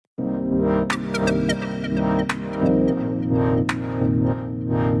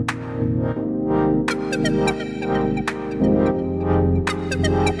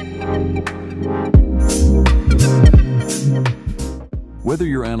Whether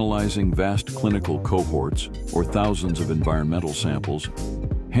you're analyzing vast clinical cohorts or thousands of environmental samples,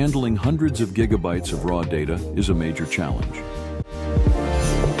 handling hundreds of gigabytes of raw data is a major challenge.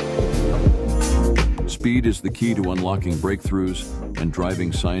 Speed is the key to unlocking breakthroughs and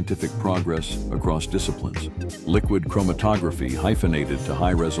driving scientific progress across disciplines. Liquid chromatography, hyphenated to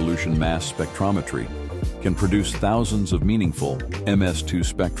high-resolution mass spectrometry, can produce thousands of meaningful MS2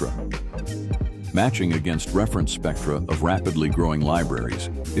 spectra. Matching against reference spectra of rapidly growing libraries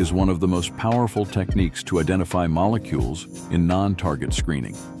is one of the most powerful techniques to identify molecules in non-target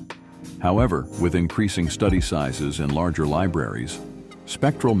screening. However, with increasing study sizes and larger libraries,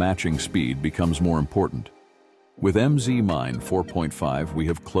 spectral matching speed becomes more important. With mzmine 4.5, we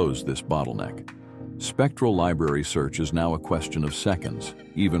have closed this bottleneck. Spectral library search is now a question of seconds,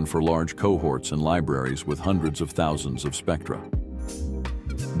 even for large cohorts and libraries with hundreds of thousands of spectra.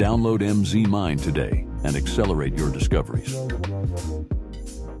 Download mzmine today and accelerate your discoveries.